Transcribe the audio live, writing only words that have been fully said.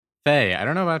Faye, I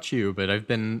don't know about you, but I've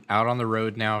been out on the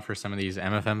road now for some of these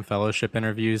MFM fellowship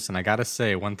interviews, and I gotta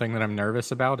say, one thing that I'm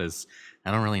nervous about is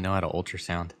I don't really know how to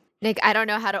ultrasound. Nick, I don't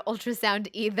know how to ultrasound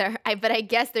either. But I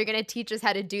guess they're going to teach us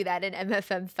how to do that in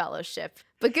MFM fellowship.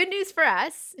 But good news for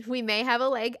us, we may have a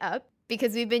leg up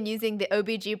because we've been using the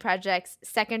OBG Project's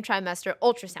second trimester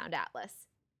ultrasound atlas.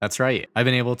 That's right. I've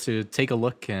been able to take a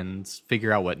look and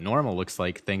figure out what normal looks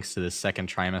like thanks to this second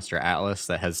trimester atlas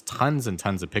that has tons and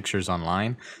tons of pictures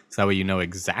online. So that way you know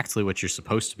exactly what you're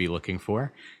supposed to be looking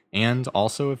for. And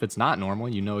also, if it's not normal,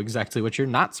 you know exactly what you're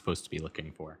not supposed to be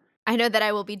looking for. I know that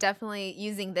I will be definitely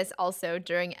using this also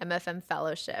during MFM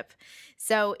fellowship.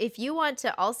 So, if you want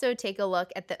to also take a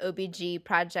look at the OBG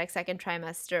Project Second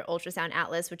Trimester Ultrasound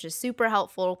Atlas, which is super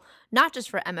helpful, not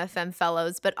just for MFM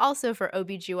fellows, but also for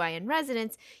OBGYN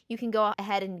residents, you can go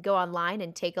ahead and go online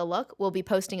and take a look. We'll be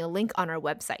posting a link on our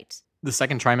website. The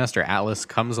second trimester atlas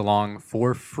comes along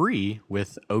for free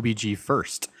with OBG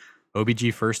First.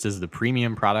 OBG First is the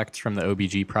premium product from the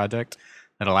OBG project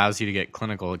that allows you to get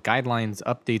clinical guidelines,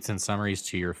 updates, and summaries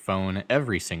to your phone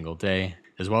every single day,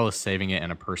 as well as saving it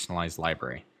in a personalized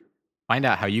library. Find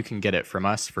out how you can get it from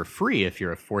us for free if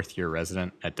you're a fourth year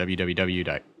resident at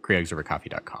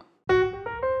www.creogsovercoffee.com.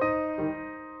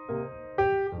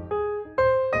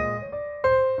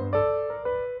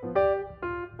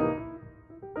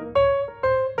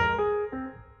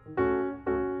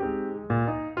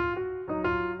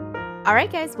 All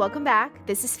right, guys, welcome back.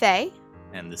 This is Faye,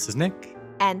 And this is Nick.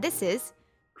 and this is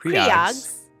Creogs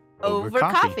Creogs over over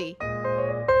coffee. coffee.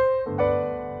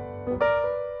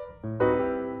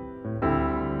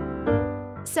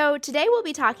 So, today we'll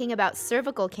be talking about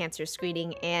cervical cancer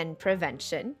screening and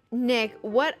prevention. Nick,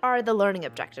 what are the learning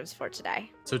objectives for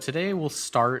today? So today we'll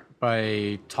start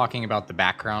by talking about the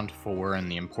background for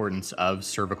and the importance of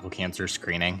cervical cancer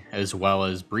screening, as well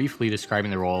as briefly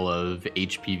describing the role of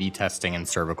HPV testing in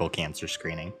cervical cancer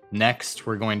screening. Next,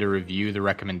 we're going to review the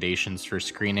recommendations for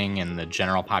screening in the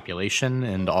general population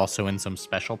and also in some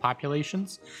special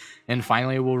populations. And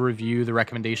finally, we'll review the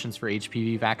recommendations for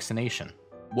HPV vaccination.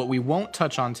 What we won't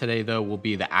touch on today, though, will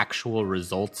be the actual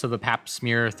results of a pap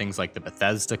smear, things like the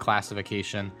Bethesda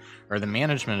classification, or the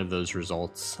management of those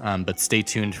results, but stay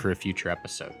tuned for a future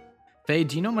episode. Faye,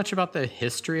 do you know much about the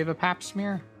history of a pap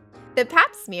smear? The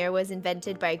pap smear was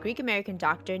invented by a Greek-American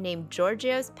doctor named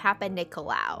Georgios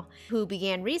Papanikolaou, who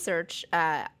began research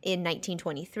in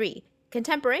 1923.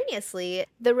 Contemporaneously,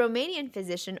 the Romanian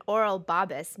physician Aurel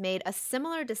Babis made a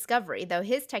similar discovery, though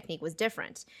his technique was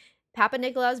different.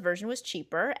 Papanikolaou's version was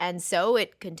cheaper, and so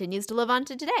it continues to live on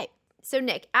to today. So,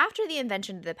 Nick, after the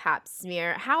invention of the pap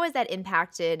smear, how has that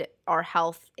impacted our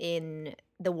health in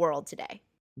the world today?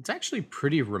 It's actually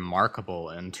pretty remarkable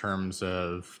in terms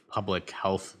of public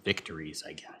health victories,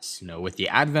 I guess. With the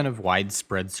advent of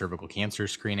widespread cervical cancer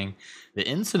screening, the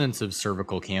incidence of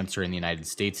cervical cancer in the United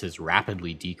States has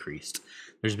rapidly decreased.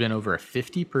 There's been over a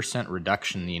 50%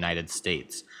 reduction in the United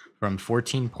States, from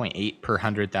 14.8 per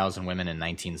 100,000 women in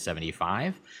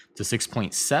 1975 to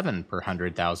 6.7 per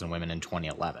 100,000 women in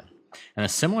 2011. And a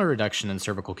similar reduction in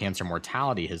cervical cancer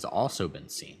mortality has also been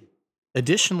seen.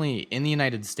 Additionally, in the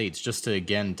United States, just to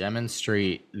again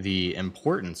demonstrate the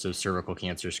importance of cervical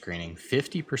cancer screening,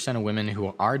 50% of women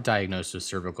who are diagnosed with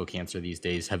cervical cancer these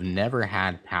days have never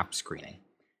had pap screening.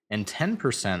 And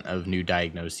 10% of new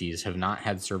diagnoses have not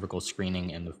had cervical screening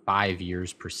in the 5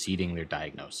 years preceding their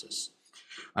diagnosis.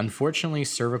 Unfortunately,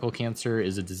 cervical cancer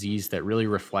is a disease that really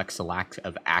reflects a lack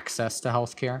of access to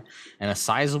healthcare, and a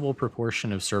sizable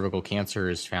proportion of cervical cancer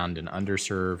is found in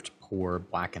underserved, poor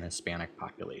Black and Hispanic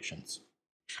populations.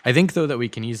 I think, though, that we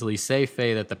can easily say,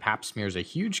 Faye, that the pap smear is a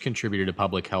huge contributor to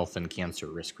public health and cancer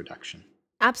risk reduction.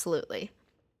 Absolutely.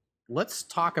 Let's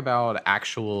talk about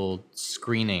actual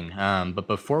screening. But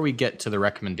before we get to the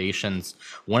recommendations,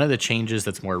 one of the changes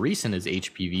that's more recent is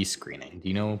HPV screening.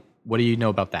 What do you know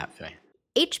about that, Faye?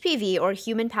 HPV, or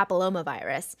human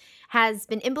papillomavirus, has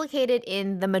been implicated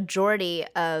in the majority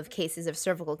of cases of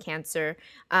cervical cancer,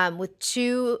 with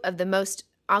two of the most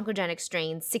oncogenic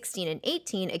strains, 16 and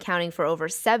 18, accounting for over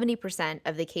 70%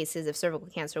 of the cases of cervical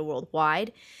cancer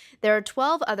worldwide. There are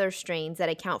 12 other strains that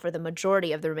account for the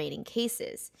majority of the remaining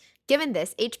cases. Given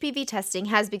this, HPV testing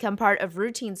has become part of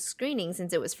routine screening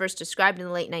since it was first described in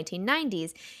the late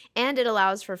 1990s, and it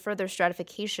allows for further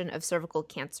stratification of cervical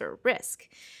cancer risk.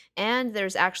 And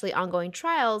there's actually ongoing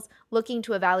trials looking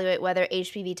to evaluate whether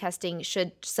HPV testing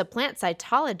should supplant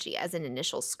cytology as an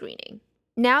initial screening.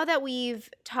 Now that we've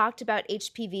talked about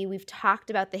HPV, we've talked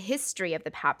about the history of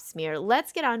the pap smear,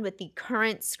 let's get on with the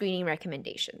current screening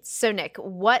recommendations. So, Nick,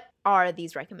 what are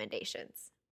these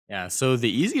recommendations? Yeah, so the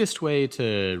easiest way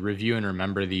to review and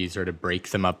remember these are to break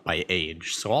them up by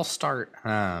age. So I'll start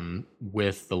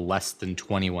with the less than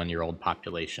 21-year-old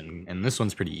population, and this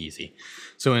one's pretty easy.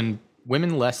 So in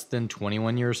women less than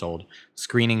 21 years old,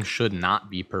 screening should not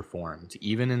be performed,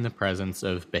 even in the presence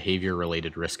of behavior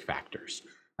related risk factors.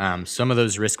 Some of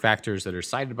those risk factors that are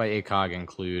cited by ACOG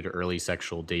include early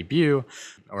sexual debut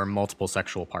or multiple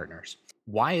sexual partners.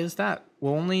 Why is that?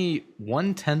 Well, only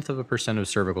 0.1% of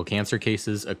cervical cancer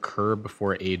cases occur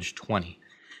before age 20.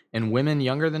 And women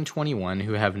younger than 21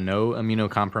 who have no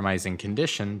immunocompromising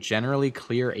condition generally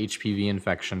clear HPV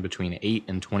infection between 8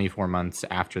 and 24 months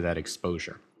after that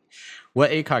exposure.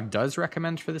 What ACOG does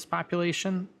recommend for this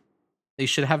population, they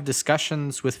should have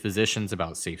discussions with physicians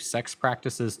about safe sex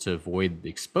practices to avoid the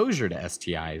exposure to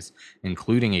STIs,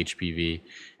 including HPV,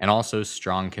 and also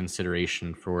strong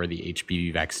consideration for the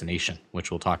HPV vaccination,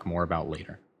 which we'll talk more about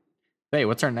later. Hey,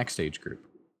 what's our next age group?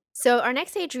 So, our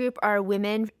next age group are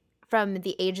women from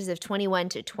the ages of 21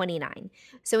 to 29.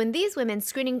 So, in these women,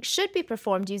 screening should be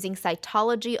performed using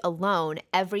cytology alone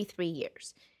every 3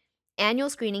 years.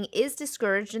 Annual screening is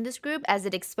discouraged in this group as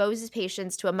it exposes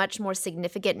patients to a much more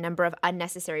significant number of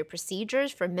unnecessary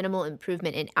procedures for minimal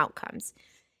improvement in outcomes.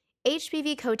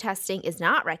 HPV co testing is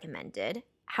not recommended.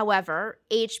 However,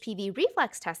 HPV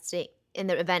reflex testing in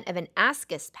the event of an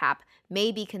ascus pap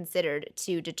may be considered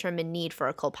to determine need for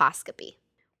a colposcopy.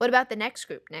 What about the next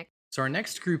group, Nick? So, our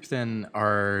next group then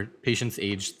are patients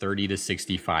aged 30 to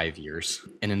 65 years.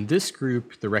 And in this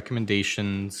group, the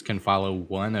recommendations can follow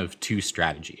one of two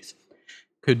strategies.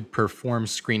 Could perform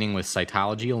screening with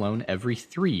cytology alone every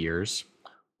 3 years,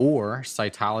 or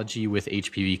cytology with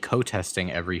HPV co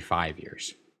testing every 5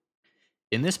 years.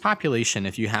 In this population,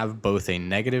 if you have both a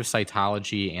negative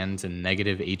cytology and a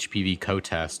negative HPV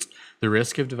co-test, the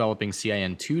risk of developing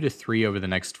CIN2 to 3 over the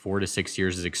next 4 to 6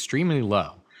 years is extremely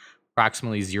low,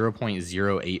 approximately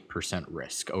 0.08%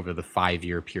 risk over the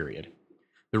 5-year period.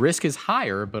 The risk is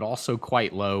higher, but also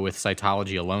quite low with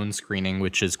cytology alone screening,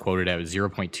 which is quoted at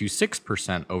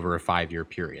 0.26% over a 5-year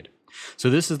period. So,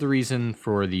 this is the reason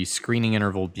for the screening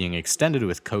interval being extended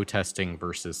with co testing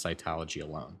versus cytology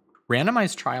alone.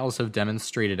 Randomized trials have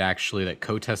demonstrated actually that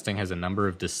co-testing has a number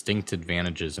of distinct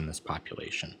advantages in this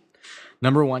population.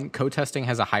 Number one, co-testing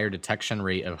has a higher detection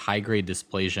rate of high-grade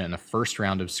dysplasia in the first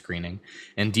round of screening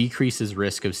and decreases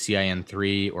risk of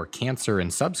CIN3 or cancer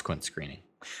in subsequent screening.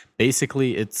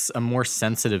 Basically, it's a more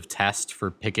sensitive test for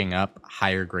picking up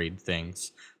higher grade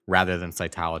things rather than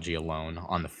cytology alone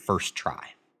on the first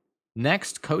try.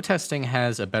 Next, co-testing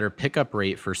has a better pickup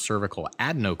rate for cervical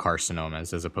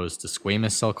adenocarcinomas as opposed to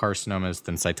squamous cell carcinomas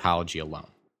than cytology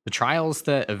alone. The trials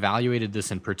that evaluated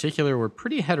this in particular were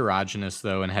pretty heterogeneous,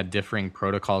 though, and had differing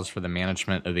protocols for the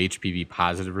management of HPV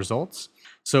positive results.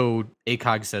 So,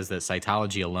 ACOG says that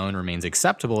cytology alone remains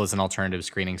acceptable as an alternative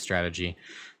screening strategy,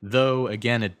 though,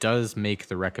 again, it does make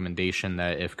the recommendation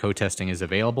that if co-testing is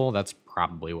available, that's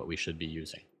probably what we should be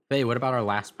using. Hey, what about our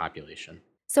last population?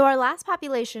 So, our last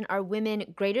population are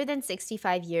women greater than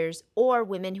 65 years or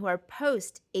women who are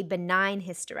post a benign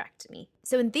hysterectomy.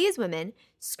 So, in these women,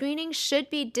 screening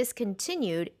should be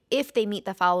discontinued if they meet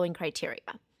the following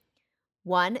criteria.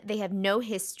 One, they have no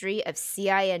history of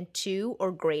CIN2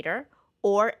 or greater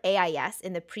or AIS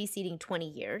in the preceding 20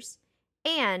 years,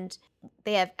 and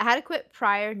they have adequate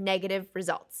prior negative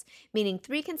results, meaning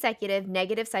 3 consecutive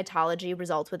negative cytology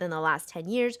results within the last 10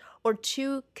 years or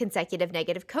 2 consecutive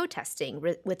negative co-testing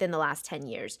within the last 10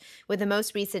 years, with the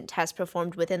most recent test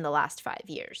performed within the last 5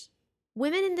 years.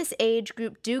 Women in this age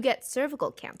group do get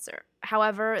cervical cancer.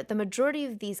 However, the majority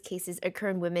of these cases occur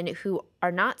in women who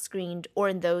are not screened or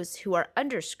in those who are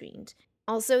underscreened.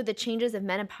 Also, the changes of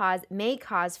menopause may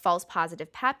cause false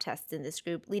positive pap tests in this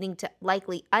group, leading to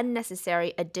likely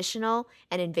unnecessary additional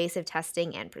and invasive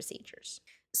testing and procedures.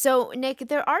 So, Nick,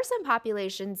 there are some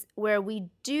populations where we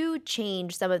do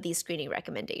change some of these screening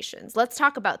recommendations. Let's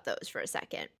talk about those for a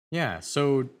second. Yeah,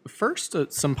 so first,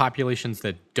 some populations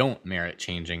that don't merit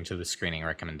changing to the screening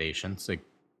recommendations, like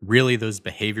really those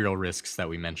behavioral risks that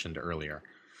we mentioned earlier.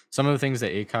 Some of the things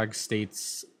that ACOG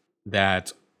states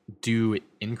that do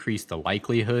increase the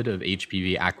likelihood of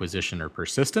HPV acquisition or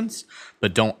persistence,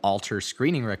 but don't alter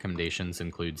screening recommendations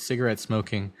include cigarette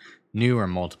smoking, new or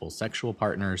multiple sexual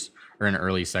partners, or an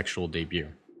early sexual debut.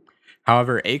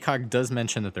 However, ACOG does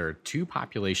mention that there are two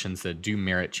populations that do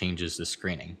merit changes to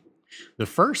screening. The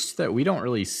first that we don't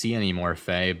really see anymore,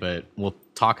 Faye, but we'll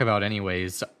talk about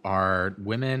anyways, are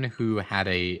women who had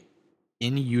a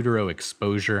in utero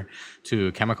exposure to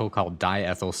a chemical called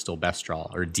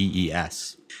diethylstilbestrol, or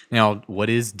DES. Now, what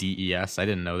is DES? I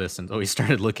didn't know this until we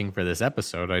started looking for this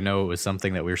episode. I know it was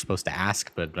something that we were supposed to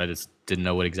ask, but I just didn't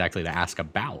know what exactly to ask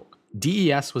about.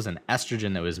 DES was an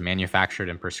estrogen that was manufactured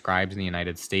and prescribed in the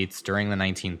United States during the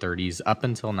 1930s up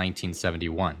until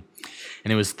 1971.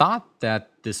 And it was thought that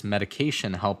this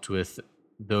medication helped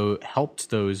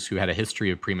those who had a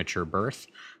history of premature birth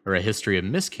or a history of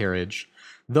miscarriage,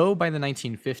 though by the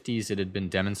 1950s it had been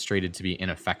demonstrated to be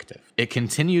ineffective. It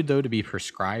continued, though, to be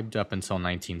prescribed up until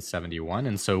 1971,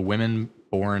 and so women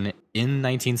born in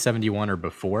 1971 or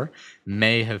before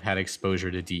may have had exposure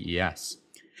to DES.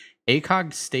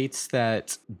 ACOG states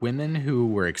that women who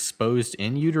were exposed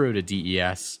in utero to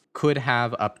DES could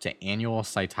have up to annual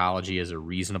cytology as a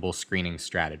reasonable screening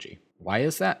strategy. Why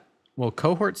is that? Well,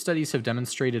 cohort studies have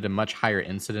demonstrated a much higher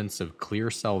incidence of clear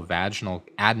cell vaginal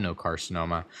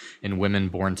adenocarcinoma in women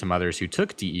born to mothers who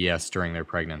took DES during their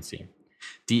pregnancy.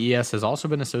 DES has also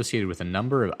been associated with a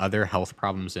number of other health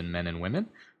problems in men and women,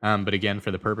 but again, for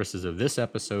the purposes of this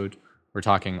episode, we're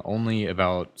talking only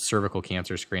about cervical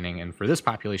cancer screening, and for this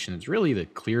population, it's really the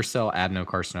clear cell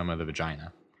adenocarcinoma of the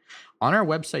vagina. On our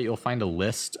website, you'll find a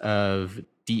list of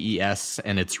DES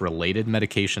and its related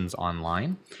medications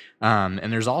online.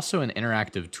 And there's also an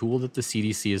interactive tool that the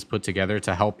CDC has put together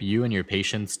to help you and your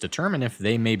patients determine if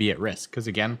they may be at risk. Because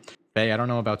again, Faye, I don't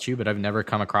know about you, but I've never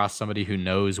come across somebody who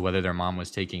knows whether their mom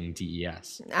was taking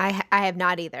DES. I have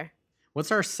not either.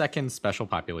 What's our second special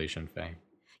population, Faye?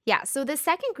 Yeah, so the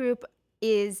second group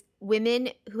is women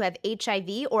who have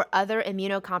HIV or other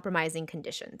immunocompromising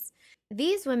conditions.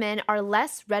 These women are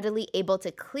less readily able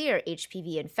to clear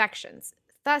HPV infections.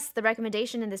 Thus, the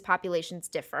recommendation in these populations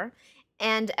differ.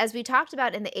 And as we talked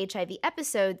about in the HIV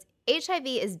episodes, HIV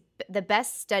is the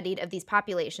best studied of these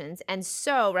populations, and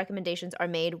so recommendations are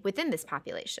made within this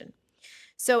population.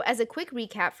 So, as a quick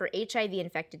recap for HIV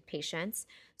infected patients,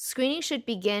 screening should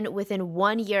begin within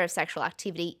 1 year of sexual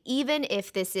activity, even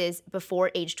if this is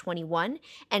before age 21,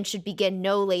 and should begin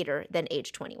no later than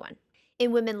age 21.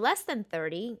 In women less than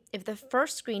 30, if the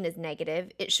first screen is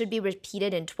negative, it should be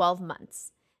repeated in 12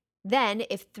 months. Then,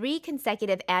 if 3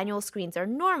 consecutive annual screens are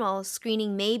normal,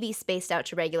 screening may be spaced out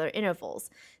to regular intervals,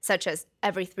 such as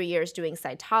every 3 years doing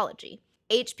cytology.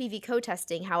 HPV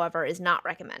co-testing, however, is not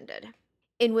recommended.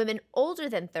 In women older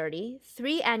than 30,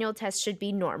 3 annual tests should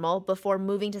be normal before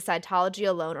moving to cytology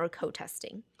alone or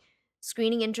co-testing.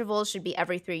 Screening intervals should be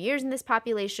every 3 years in this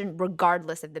population,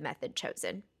 regardless of the method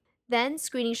chosen. Then,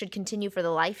 screening should continue for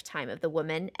the lifetime of the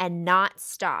woman and not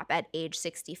stop at age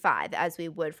 65, as we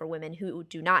would for women who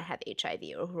do not have HIV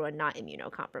or who are not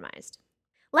immunocompromised.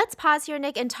 Let's pause here,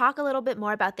 Nick, and talk a little bit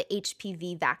more about the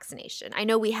HPV vaccination. I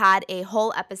know we had a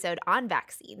whole episode on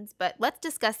vaccines, but let's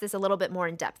discuss this a little bit more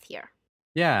in depth here.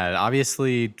 Yeah,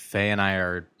 obviously, Faye and I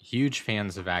are huge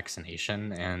fans of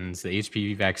vaccination, and the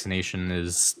HPV vaccination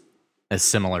is a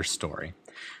similar story.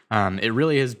 It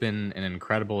really has been an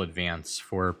incredible advance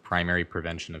for primary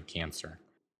prevention of cancer.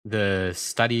 The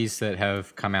studies that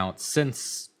have come out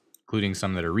since, including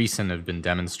some that are recent, have been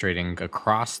demonstrating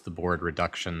across the board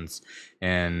reductions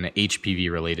in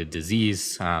HPV related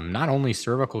disease, not only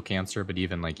cervical cancer, but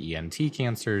even like ENT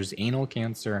cancers, anal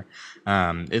cancer.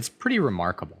 It's pretty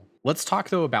remarkable. Let's talk,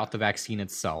 though, about the vaccine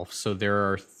itself. So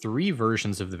there are 3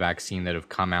 versions of the vaccine that have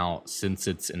come out since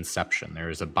its inception. There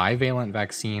is a bivalent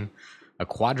vaccine, a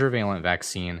quadrivalent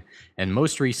vaccine, and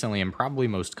most recently, and probably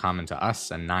most common to us,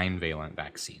 a 9-valent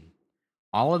vaccine.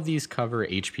 All of these cover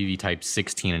HPV types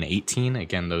 16 and 18,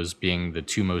 again, those being the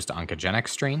 2 most oncogenic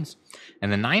strains.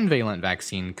 And the 9-valent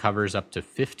vaccine covers up to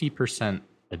 50%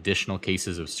 additional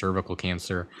cases of cervical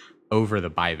cancer over the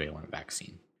bivalent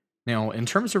vaccine. Now, in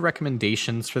terms of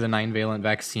recommendations for the 9-valent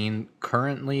vaccine,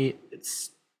 currently it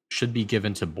should be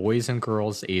given to boys and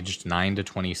girls aged 9 to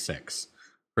 26.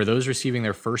 For those receiving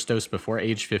their first dose before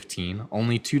age 15,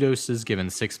 only 2 doses given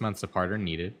 6 months apart are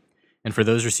needed. And for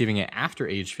those receiving it after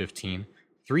age 15,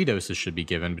 3 doses should be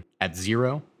given at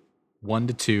 0, 1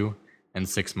 to 2, and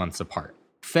 6 months apart.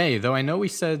 Faye, though I know we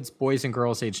said boys and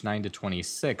girls aged 9 to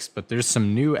 26, but there's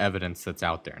some new evidence that's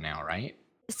out there now, right?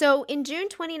 So, in June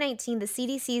 2019, the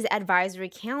CDC's Advisory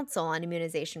Council on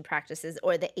Immunization Practices,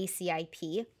 or the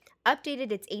ACIP,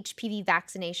 updated its HPV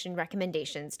vaccination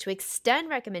recommendations to extend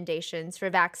recommendations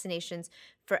for vaccinations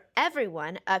for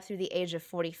everyone up through the age of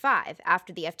 45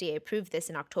 after the FDA approved this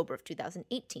in October of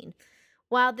 2018.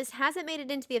 While this hasn't made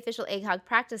it into the official ACOG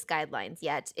practice guidelines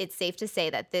yet, it's safe to say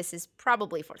that this is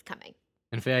probably forthcoming.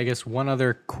 And Faye, I guess one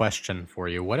other question for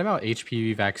you. What about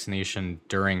HPV vaccination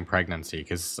during pregnancy?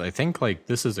 Because I think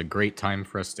this is a great time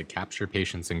for us to capture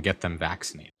patients and get them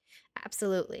vaccinated.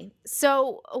 Absolutely.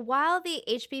 So, while the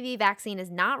HPV vaccine is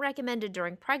not recommended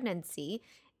during pregnancy,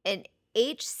 an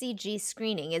HCG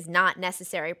screening is not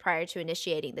necessary prior to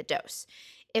initiating the dose.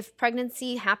 If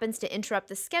pregnancy happens to interrupt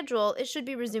the schedule, it should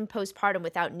be resumed postpartum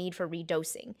without need for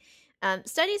redosing.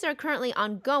 Studies are currently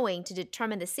ongoing to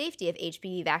determine the safety of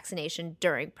HPV vaccination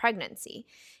during pregnancy.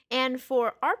 And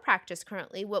for our practice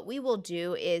currently, what we will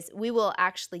do is we will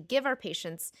actually give our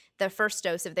patients the first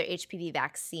dose of their HPV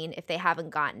vaccine if they haven't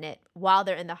gotten it while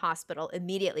they're in the hospital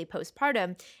immediately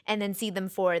postpartum, and then see them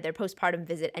for their postpartum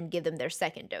visit and give them their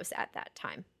second dose at that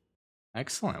time.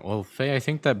 Excellent. Well, Faye, I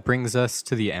think that brings us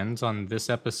to the end on this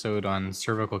episode on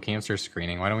cervical cancer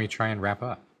screening. Why don't we try and wrap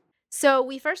up? So,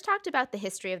 we first talked about the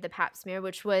history of the pap smear,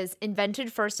 which was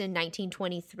invented first in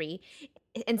 1923.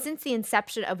 And since the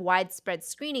inception of widespread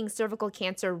screening, cervical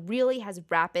cancer really has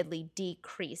rapidly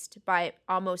decreased by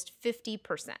almost 50%.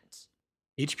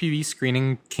 HPV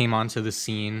screening came onto the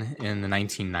scene in the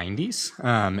 1990s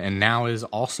and now is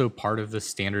also part of the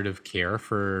standard of care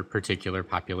for particular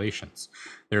populations.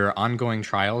 There are ongoing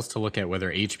trials to look at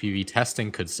whether HPV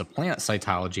testing could supplant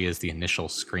cytology as the initial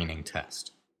screening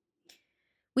test.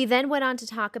 We then went on to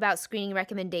talk about screening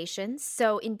recommendations.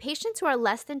 So, in patients who are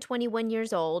less than 21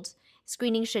 years old,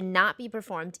 screening should not be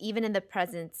performed even in the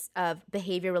presence of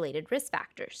behavior related risk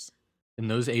factors. In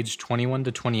those aged 21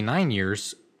 to 29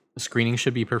 years, screening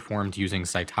should be performed using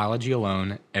cytology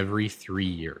alone every 3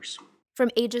 years. From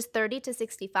ages 30 to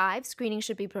 65, screening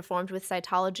should be performed with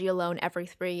cytology alone every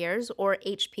 3 years or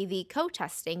HPV co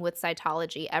testing with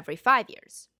cytology every 5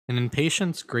 years. And in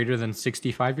patients greater than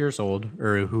 65 years old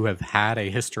or who have had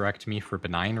a hysterectomy for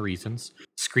benign reasons,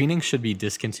 screening should be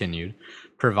discontinued,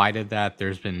 provided that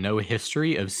there's been no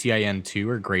history of CIN2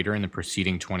 or greater in the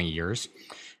preceding 20 years,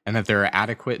 and that there are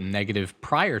adequate negative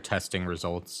prior testing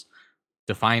results,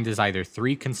 defined as either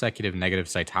 3 consecutive negative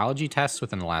cytology tests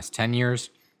within the last 10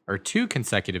 years, or 2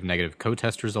 consecutive negative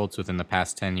co-test results within the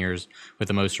past 10 years, with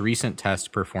the most recent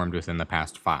test performed within the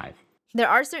past 5. There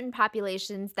are certain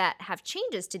populations that have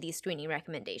changes to these screening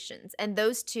recommendations, and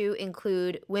those two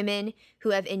include women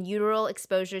who have in utero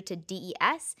exposure to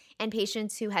DES and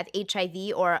patients who have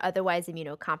HIV or are otherwise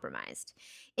immunocompromised.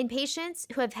 In patients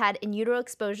who have had in utero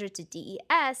exposure to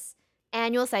DES,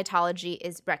 annual cytology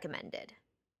is recommended.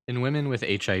 In women with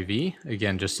HIV,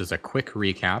 again, just as a quick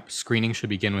recap, screening should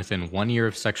begin within 1 year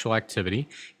of sexual activity,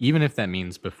 even if that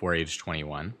means before age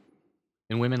 21.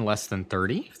 In women less than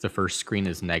 30, if the first screen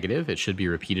is negative, it should be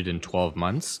repeated in 12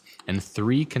 months, and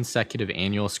 3 consecutive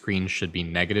annual screens should be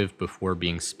negative before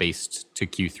being spaced to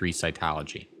Q3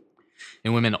 cytology.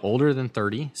 In women older than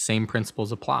 30, same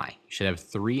principles apply. You should have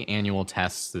 3 annual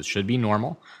tests that should be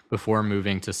normal before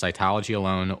moving to cytology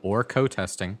alone or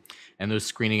co-testing, and those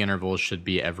screening intervals should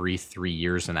be every 3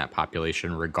 years in that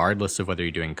population, regardless of whether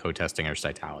you're doing co-testing or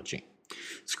cytology.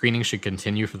 Screening should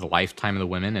continue for the lifetime of the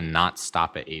women and not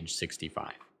stop at age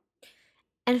 65.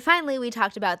 And finally, we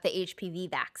talked about the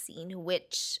HPV vaccine,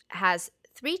 which has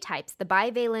 3 types: the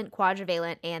bivalent,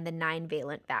 quadrivalent, and the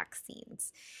 9-valent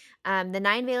vaccines. The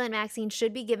 9-valent vaccine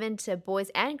should be given to boys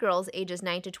and girls ages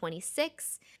 9 to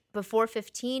 26. Before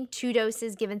 15, 2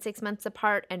 doses given 6 months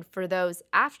apart, and for those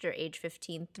after age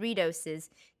 15, 3 doses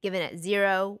given at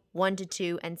 0, 1 to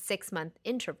 2, and 6-month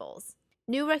intervals.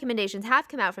 New recommendations have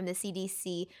come out from the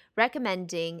CDC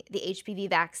recommending the HPV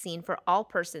vaccine for all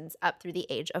persons up through the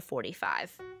age of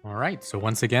 45. All right, so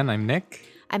once again, I'm Nick.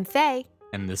 I'm Faye.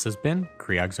 And this has been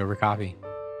Creogs Over Coffee.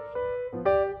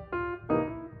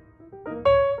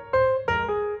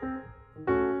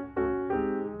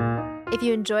 If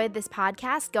you enjoyed this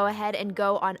podcast, go ahead and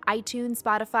go on iTunes,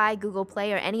 Spotify, Google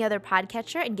Play, or any other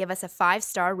podcatcher and give us a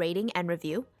 5-star rating and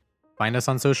review. Find us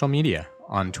on social media,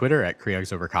 on Twitter at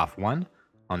CreogsOverCoff1,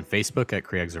 on Facebook at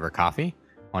Creogs Over Coffee,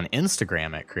 on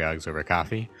Instagram at Creogs Over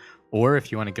Coffee, or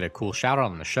if you want to get a cool shout out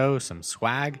on the show, some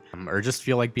swag, or just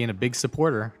feel like being a big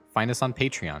supporter, find us on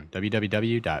Patreon,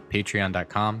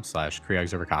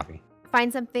 www.patreon.com/CreogsOverCoffee.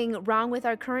 Find something wrong with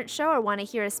our current show or want to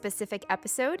hear a specific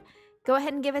episode? Go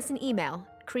ahead and give us an email,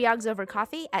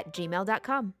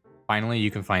 creogsovercoffee@gmail.com. Finally, you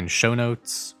can find show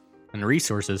notes and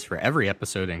resources for every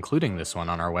episode, including this one,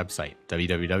 on our website,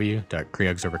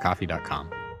 www.creogsovercoffee.com.